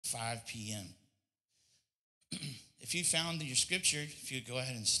5 p.m. If you found your scripture, if you go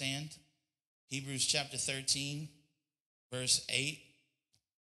ahead and stand, Hebrews chapter 13, verse 8.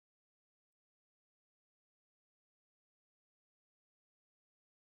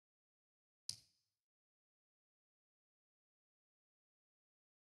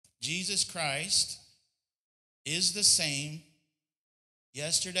 Jesus Christ is the same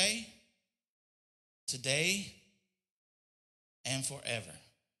yesterday, today, and forever.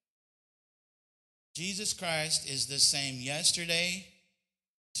 Jesus Christ is the same yesterday,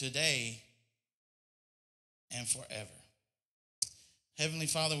 today, and forever. Heavenly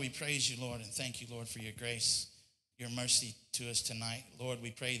Father, we praise you, Lord, and thank you, Lord, for your grace, your mercy to us tonight. Lord,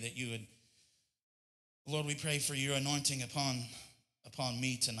 we pray that you would, Lord, we pray for your anointing upon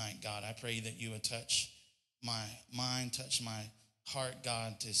me tonight, God. I pray that you would touch my mind, touch my heart,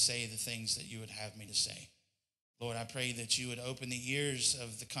 God, to say the things that you would have me to say. Lord, I pray that you would open the ears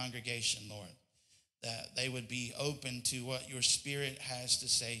of the congregation, Lord, that they would be open to what your Spirit has to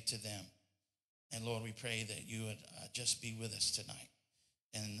say to them. And Lord, we pray that you would just be with us tonight.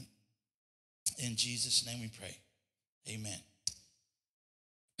 And in Jesus' name we pray. Amen.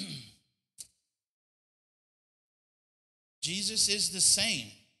 Jesus is the same.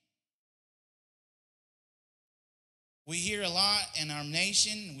 We hear a lot in our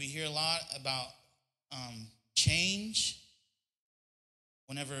nation. We hear a lot about change.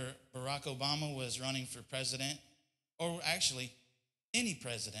 Whenever Barack Obama was running for president, or actually any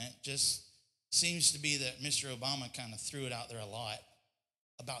president, just seems to be that Mr. Obama kind of threw it out there a lot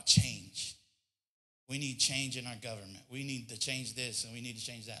about change. We need change in our government. We need to change this and we need to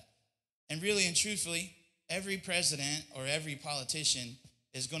change that. And really and truthfully, every president or every politician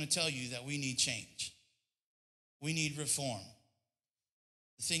is going to tell you that we need change. We need reform.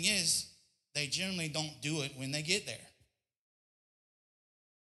 The thing is, they generally don't do it when they get there.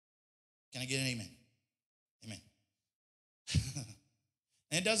 Can I get an amen? Amen.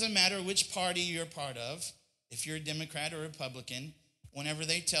 And it doesn't matter which party you're part of, if you're a Democrat or Republican, whenever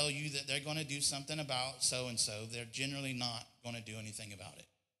they tell you that they're going to do something about so-and-so, they're generally not going to do anything about it.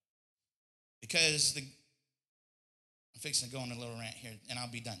 Because I'm fixing to go on a little rant here, and I'll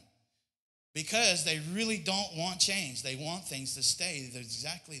be done. Because they really don't want change. They want things to stay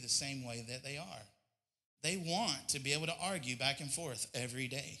exactly the same way that they are. They want to be able to argue back and forth every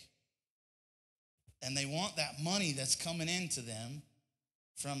day. And they want that money that's coming into them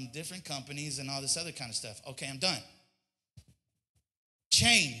from different companies and all this other kind of stuff. Okay, I'm done.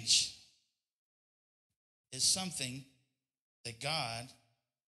 Change is something that God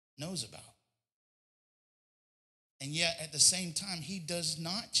knows about. And yet, at the same time, he does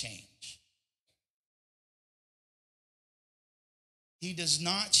not change. He does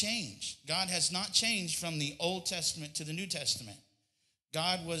not change. God has not changed from the Old Testament to the New Testament.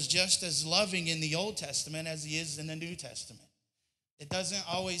 God was just as loving in the Old Testament as he is in the New Testament. It doesn't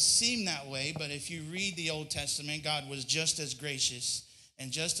always seem that way, but if you read the Old Testament, God was just as gracious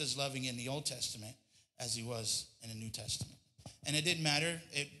and just as loving in the Old Testament as he was in the New Testament. And it didn't matter.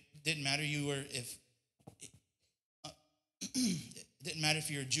 It didn't matter it didn't matter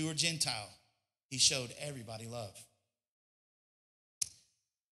if you're a Jew or Gentile. He showed everybody love.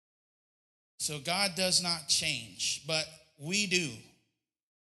 So God does not change, but we do.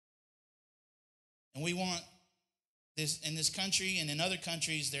 And we want this in this country and in other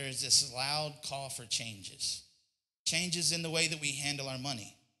countries, there is this loud call for changes. Changes in the way that we handle our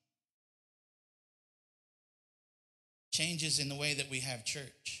money. Changes in the way that we have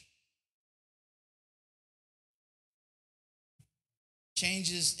church.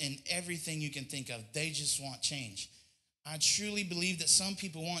 Changes in everything you can think of. They just want change. I truly believe that some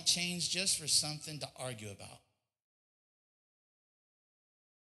people want change just for something to argue about.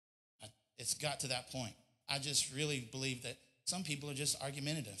 It's got to that point. I just really believe that some people are just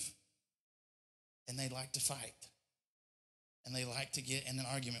argumentative. And they like to fight. And they like to get in an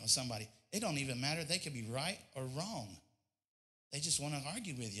argument with somebody. It don't even matter. They could be right or wrong. They just want to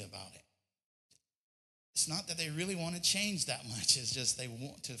argue with you about it. It's not that they really want to change that much. It's just they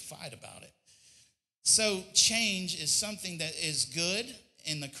want to fight about it. So change is something that is good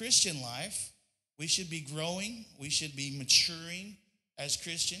in the Christian life. We should be growing. We should be maturing as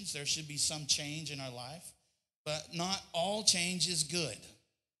Christians. There should be some change in our life. But not all change is good.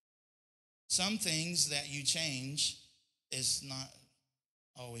 Some things that you change is not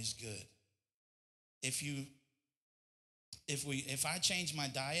always good. If I change my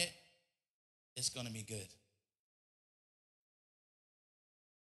diet, it's going to be good.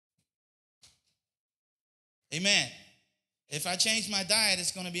 Amen. If I change my diet,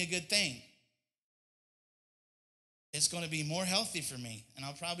 it's going to be a good thing. it's going to be more healthy for me, and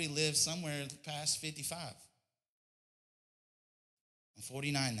I'll probably live somewhere past 55. I'm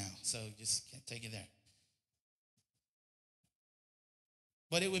 49 now, so just can't take it there.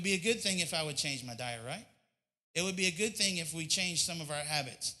 But it would be a good thing if I would change my diet, right? It would be a good thing if we changed some of our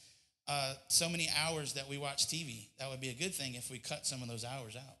habits. So many hours that we watch TV, that would be a good thing if we cut some of those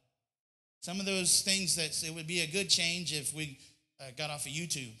hours out. Some of those things it would be a good change if we got off of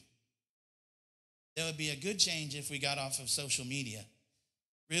YouTube. That would be a good change if we got off of social media.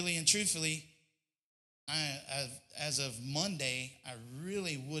 Really and truthfully, as of Monday, I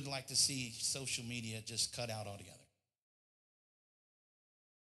really would like to see social media just cut out altogether.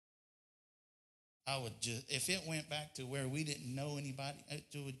 I would just, if it went back to where we didn't know anybody,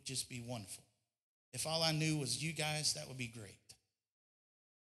 it would just be wonderful. If all I knew was you guys, that would be great.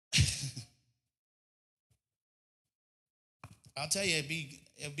 I'll tell you, it'd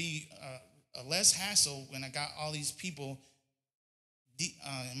be a less hassle when I got all these people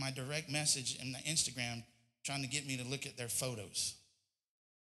in my direct message in the Instagram trying to get me to look at their photos.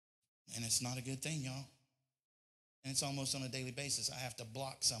 And it's not a good thing, y'all. And it's almost on a daily basis. I have to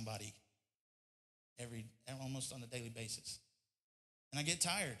block somebody almost on a daily basis. And I get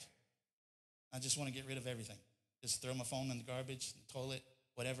tired. I just want to get rid of everything. Just throw my phone in the garbage, the toilet,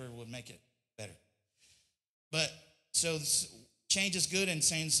 whatever would make it better. But so change is good, and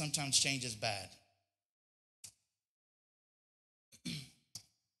saying sometimes change is bad.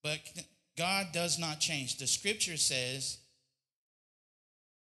 But God does not change. The scripture says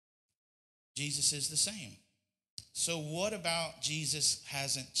Jesus is the same. So what about Jesus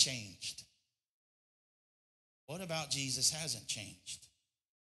hasn't changed? What about Jesus hasn't changed?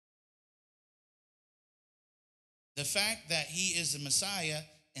 The fact that he is the Messiah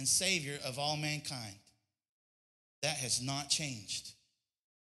and Savior of all mankind, that has not changed.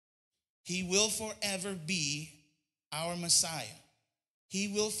 He will forever be our Messiah. He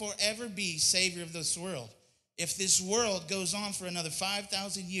will forever be Savior of this world. If this world goes on for another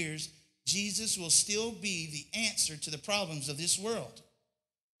 5,000 years, Jesus will still be the answer to the problems of this world.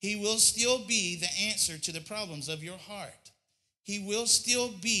 He will still be the answer to the problems of your heart. He will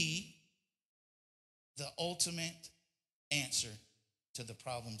still be the ultimate answer to the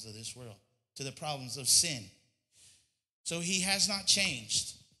problems of this world, to the problems of sin. So he has not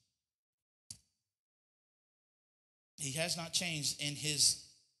changed. He has not changed in his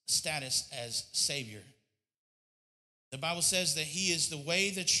status as Savior. The Bible says that he is the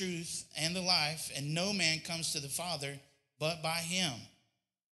way, the truth, and the life, and no man comes to the Father but by him.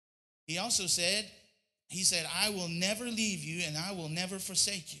 He also said, I will never leave you and I will never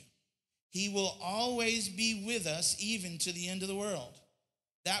forsake you. He will always be with us even to the end of the world.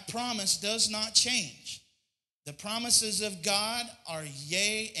 That promise does not change. The promises of God are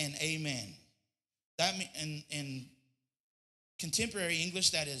yea and amen. That in contemporary English,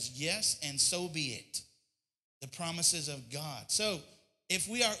 that is yes, and so be it. The promises of God. So if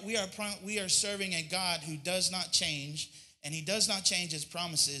we are serving a God who does not change, and he does not change his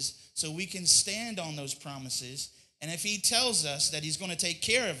promises, so we can stand on those promises. And if he tells us that he's going to take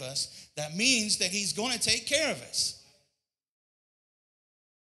care of us, that means that he's going to take care of us.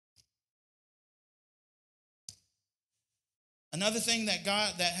 Another thing that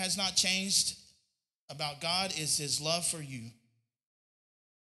has not changed about God is his love for you.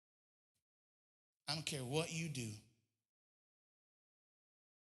 I don't care what you do.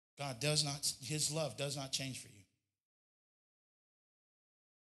 His love does not change for you.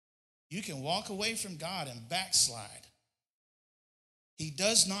 You can walk away from God and backslide. He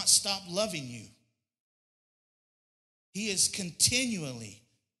does not stop loving you. He is continually.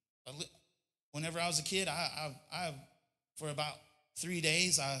 Whenever I was a kid, I for about 3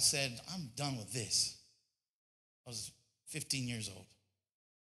 days, I said, I'm done with this. I was 15 years old.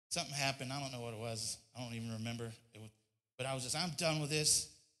 Something happened. I don't know what it was. I don't even remember. But I'm done with this.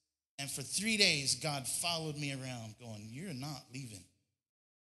 And for 3 days, God followed me around going, you're not leaving.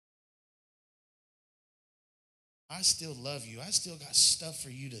 I still love you. I still got stuff for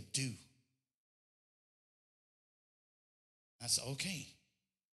you to do. I said, okay.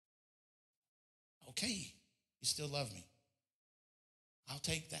 Okay, you still love me. I'll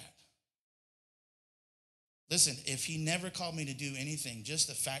take that. Listen, if he never called me to do anything, just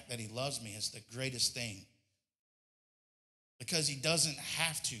the fact that he loves me is the greatest thing. Because he doesn't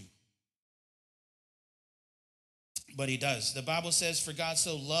have to. But he does. The Bible says, for God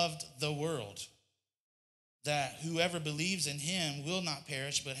so loved the world that whoever believes in him will not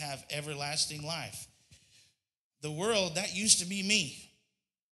perish but have everlasting life. The world, that used to be me.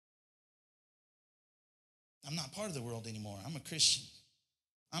 I'm not part of the world anymore. I'm a Christian.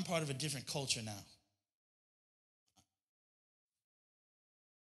 I'm part of a different culture now.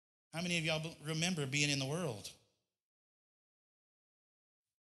 How many of y'all remember being in the world?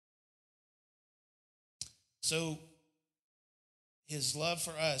 So his love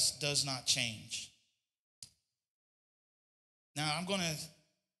for us does not change. Now, I'm going to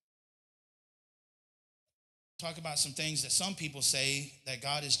talk about some things that some people say that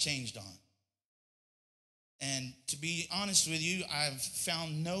God has changed on. And to be honest with you, I've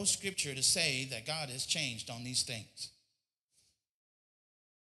found no scripture to say that God has changed on these things.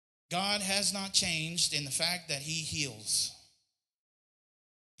 God has not changed in the fact that he heals.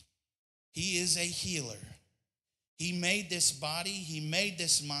 He is a healer. He made this body. He made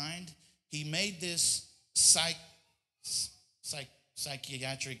this mind. He made this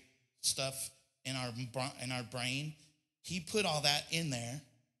psychiatric stuff in our brain. He put all that in there.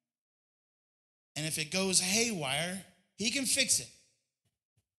 And if it goes haywire, he can fix it.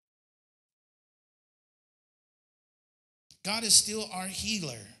 God is still our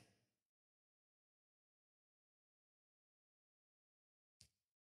healer.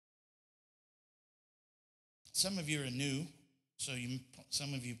 Some of you are new, so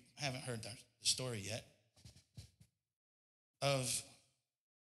some of you haven't heard the story yet of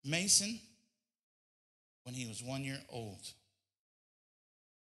Mason when he was 1 year old.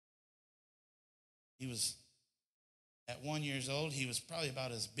 He was, at 1 year old, he was probably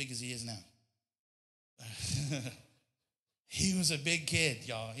about as big as he is now. He was a big kid,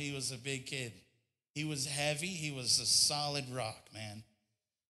 y'all. He was a big kid. He was heavy. He was a solid rock, man.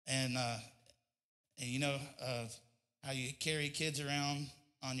 And you know how you carry kids around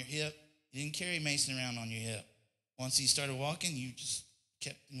on your hip? You didn't carry Mason around on your hip. Once he started walking, you just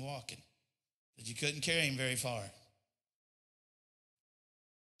kept him walking. But you couldn't carry him very far.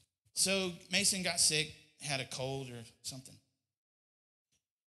 So Mason got sick, had a cold or something.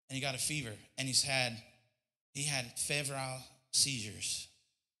 And he got a fever. And he had febrile seizures.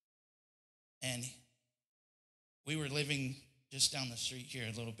 And we were living just down the street here,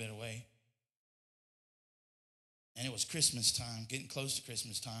 a little bit away. And it was Christmas time, getting close to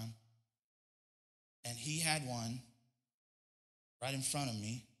Christmas time. And he had one right in front of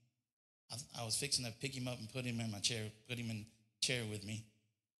me. I was fixing to pick him up and put him in my chair, put him in the chair with me.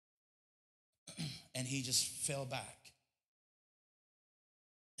 And he just fell back.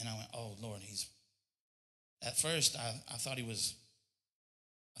 And I went, oh, Lord, at first I thought he was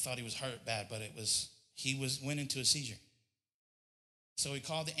hurt bad, but he went into a seizure. So we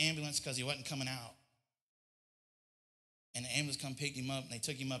called the ambulance because he wasn't coming out. And the ambulance come pick him up, and they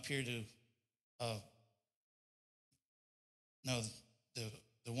took him up here to,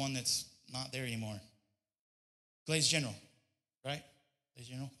 the one that's not there anymore. Glaze General, right? Glaze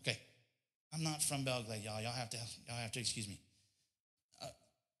General? Okay. I'm not from Belle Glade, y'all. Y'all have to excuse me.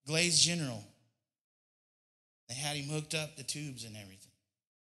 Glaze General. They had him hooked up, the tubes and everything.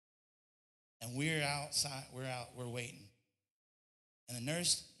 And we're outside, we're waiting. And the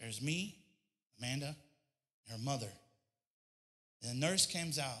nurse, there's me, Amanda, and her mother. And the nurse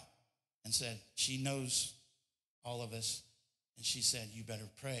comes out and said, she knows all of us. And she said, you better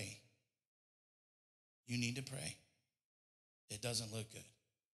pray. You need to pray. It doesn't look good.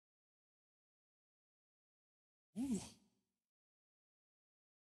 Ooh.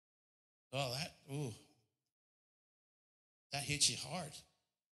 Oh, that hits you hard.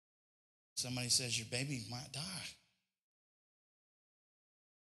 Somebody says your baby might die.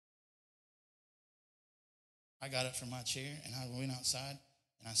 I got up from my chair and I went outside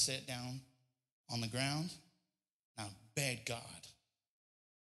and I sat down on the ground and I begged God.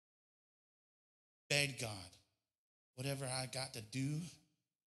 Begged God. Whatever I got to do,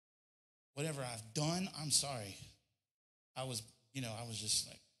 whatever I've done, I'm sorry. I was just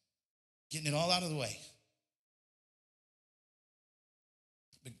like getting it all out of the way.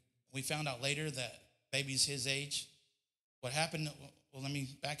 But we found out later that baby's his age. What happened, well, let me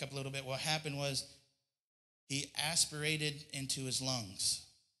back up a little bit. What happened was he aspirated into his lungs.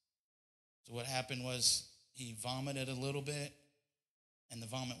 So what happened was he vomited a little bit and the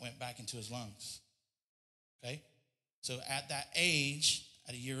vomit went back into his lungs. Okay? So at that age,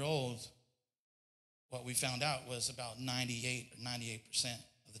 at 1 year old, what we found out was about 98%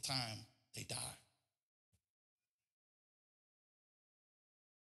 of the time they die.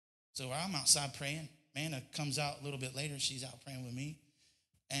 So I'm outside praying. Amanda comes out a little bit later. She's out praying with me.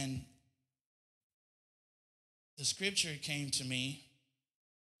 And the scripture came to me,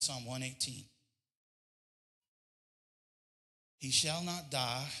 Psalm 118. He shall not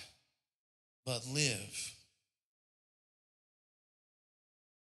die, but live.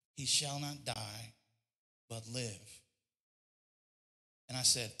 He shall not die, but live. And I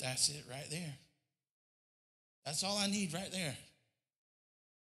said, that's it right there. That's all I need right there.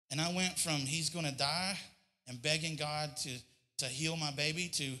 And I went from he's going to die and begging God to heal my baby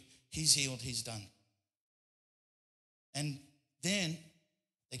to he's healed, he's done. And then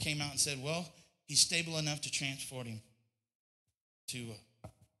they came out and said, well, he's stable enough to transport him to a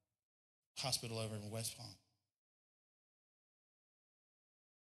hospital over in West Palm.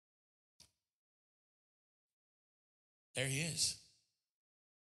 There he is.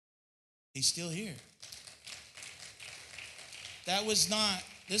 He's still here. That was not,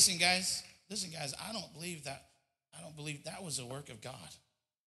 listen guys, I don't believe that was a work of God.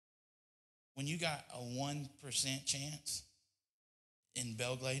 When you got a 1% chance in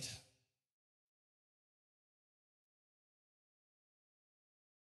Belgrade,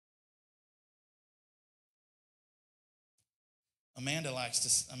 Amanda likes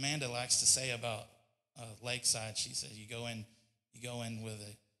to say about Lakeside, she says you go in with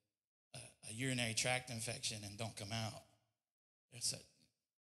a urinary tract infection and don't come out.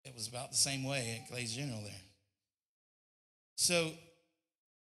 It was about the same way at Glades General there. So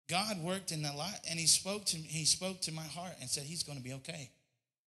God worked in that life, and he spoke to my heart and said he's going to be okay.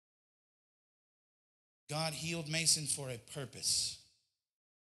 God healed Mason for a purpose.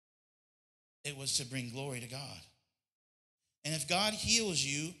 It was to bring glory to God. And if God heals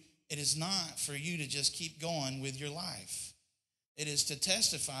you, it is not for you to just keep going with your life. It is to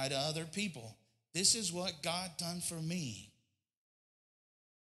testify to other people. This is what God done for me.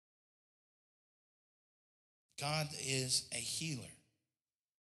 God is a healer.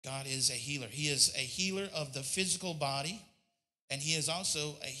 God is a healer. He is a healer of the physical body, and he is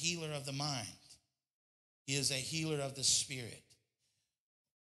also a healer of the mind. He is a healer of the spirit.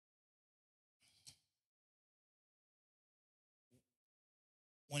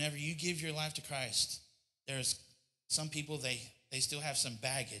 Whenever you give your life to Christ, there's some people, they still have some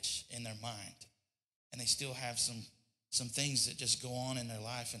baggage in their mind, and they still have some things that just go on in their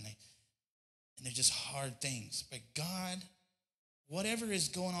life, and they're just hard things. But God, whatever is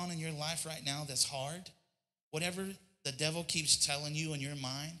going on in your life right now that's hard, whatever the devil keeps telling you in your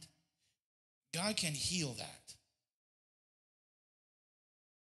mind, God can heal that.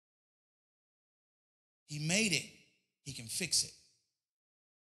 He made it. He can fix it.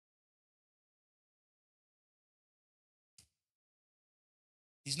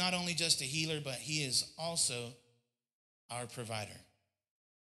 He's not only just a healer, but he is also our provider.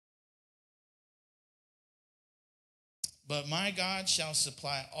 But my God shall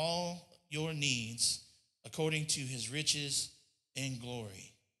supply all your needs according to his riches in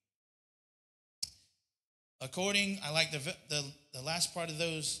glory. I like the last part of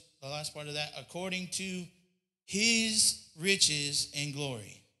that, according to his riches in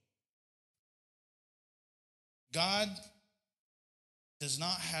glory. God does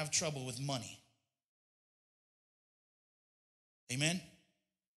not have trouble with money. Amen?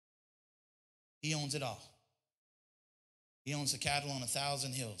 He owns it all. He owns the cattle on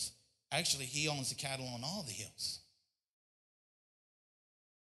 1,000 hills. Actually, he owns the cattle on all the hills.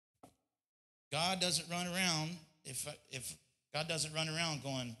 God doesn't run around, if God doesn't run around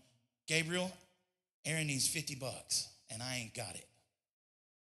going, Gabriel, Aaron needs $50 and I ain't got it.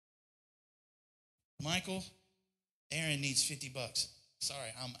 Michael, Aaron needs $50. Sorry,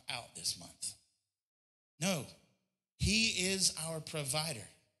 I'm out this month. No, he is our provider.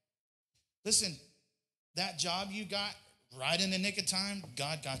 Listen, that job you got right in the nick of time,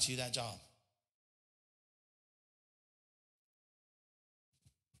 God got you that job.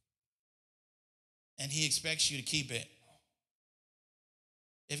 And he expects you to keep it.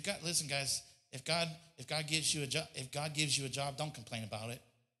 Listen, guys, if God gives you a job, don't complain about it.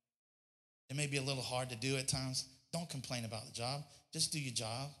 It may be a little hard to do at times. Don't complain about the job. Just do your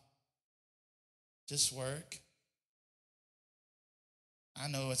job. Just work. I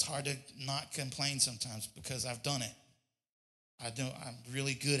know it's hard to not complain sometimes because I've done it. I'm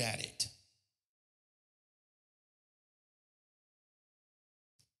really good at it.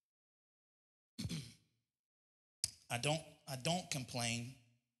 I don't complain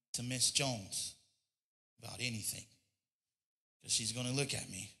to Miss Jones about anything, because she's going to look at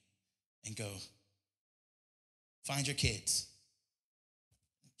me and go, find your kids.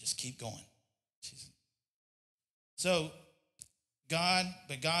 Just keep going. So God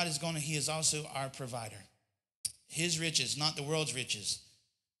he is also our provider. His riches, not the world's riches.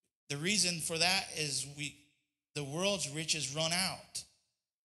 The reason for that is the world's riches run out.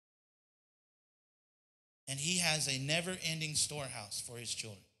 And he has a never-ending storehouse for his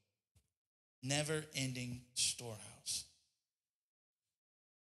children. Never-ending storehouse.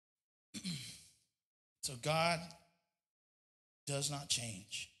 So God does not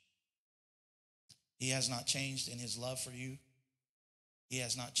change. He has not changed in his love for you. He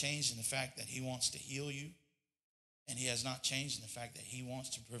has not changed in the fact that he wants to heal you, and he has not changed in the fact that he wants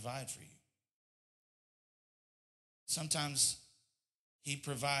to provide for you. Sometimes he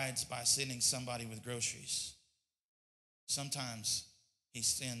provides by sending somebody with groceries. Sometimes he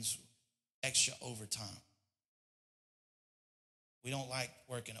sends extra overtime. We don't like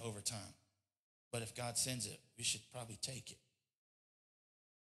working overtime, but if God sends it, we should probably take it.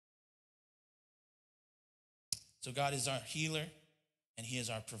 So God is our healer, and he is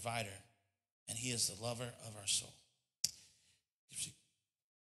our provider, and he is the lover of our soul.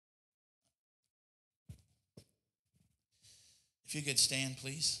 If you could stand,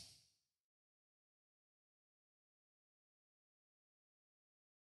 please.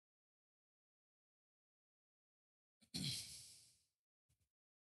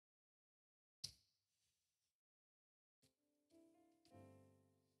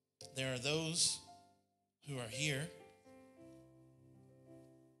 There are those who are here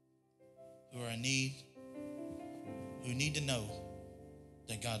who are in need, who need to know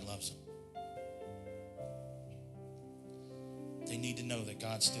that God loves them. They need to know that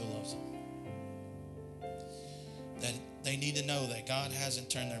God still loves them. That they need to know that God hasn't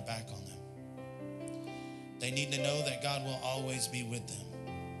turned their back on them. They need to know that God will always be with them.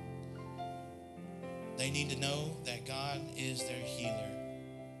 They need to know that God is their healer.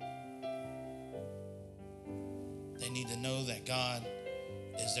 They need to know that God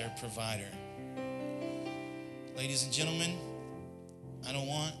is their provider. Ladies and gentlemen, I don't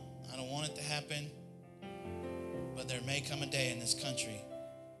want it to happen, but there may come a day in this country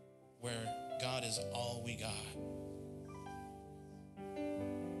where God is all we got.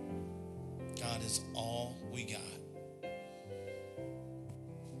 God is all we got.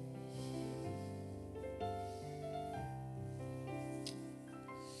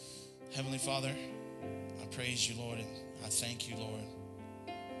 Heavenly Father, I praise you, Lord, and I thank you, Lord.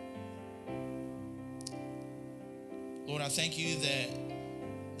 Lord, I thank you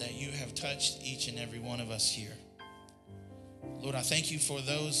that you have touched each and every one of us here. Lord, I thank you for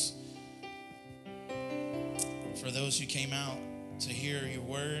those who came out to hear your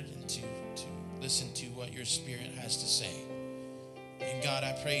word and to listen to what your Spirit has to say. And God,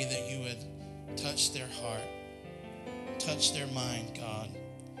 I pray that you would touch their heart, touch their mind, God.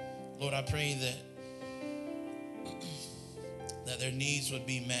 Lord, I pray that their needs would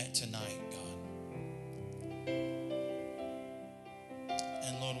be met tonight, God.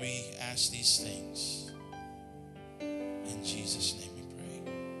 And Lord, we ask these things. In Jesus' name we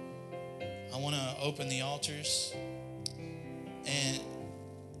pray. I want to open the altars. And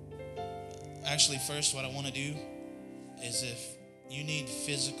actually, first, what I want to do is if you need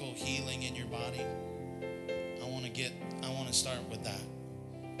physical healing in your body, I want to start with that.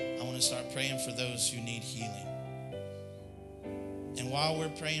 I want to start praying for those who need healing. And while we're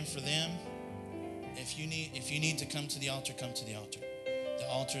praying for them, if you need to come to the altar, come to the altar. The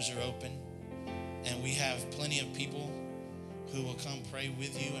altars are open, and we have plenty of people who will come pray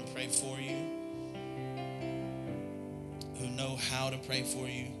with you and pray for you, who know how to pray for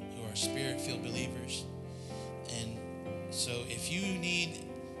you, who are Spirit-filled believers. And so if you need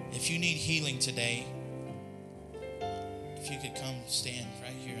healing today, if you could come stand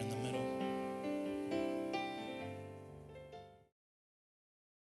right here in the